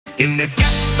In the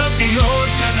depths of the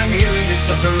ocean, I'm hearing this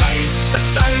thunder rise. The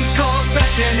sun's called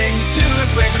beckoning to the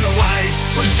brave and the wise.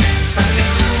 With ship and the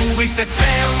crew, we set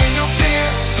sail with no fear.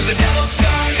 For the devil's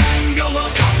triangle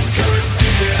will conquer and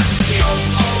steer. Oh,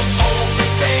 oh, oh,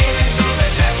 we're sailing through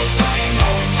the devil's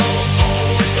triangle. Oh,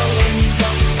 oh, with the winds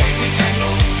of fate we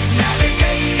tangle.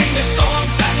 Navigating the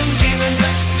storms, battling demons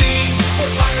at sea.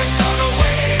 We're pirates on the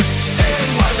waves,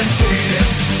 sailing wild and free.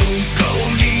 Moon's glow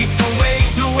leads the way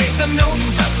through waves unknown.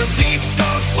 Past the deep,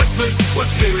 dark whispers where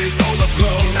fear is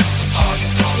overflown.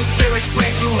 Hearts strong, spirits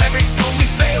brave, through every storm we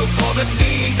sail. For the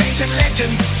seas, ancient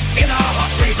legends in our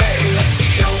hearts prevail.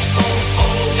 Oh, oh,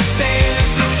 oh, we're sailing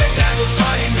through the devil's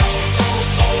triangle.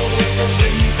 Oh, oh, with the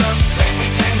winds of fate we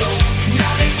tangle.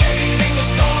 Navigating the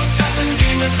storms, battling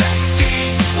demons at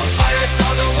sea. We're pirates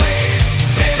on the waves,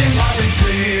 sailing wild and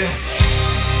free.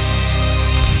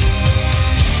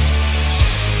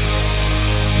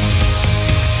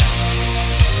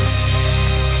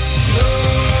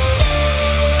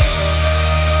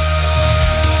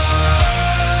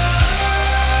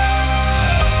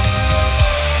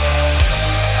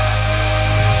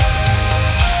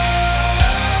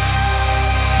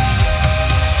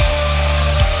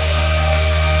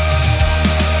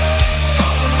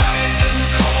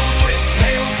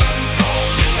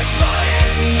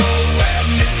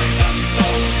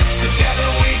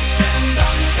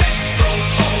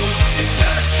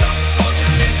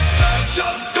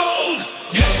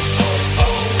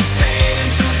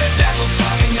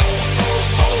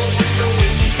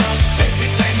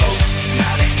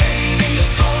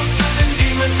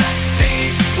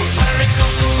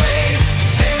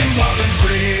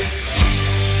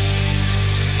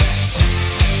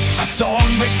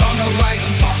 Storm breaks on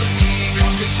horizons of the sea,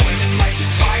 conscious women like the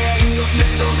triangles,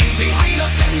 mystery behind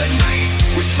us in the night.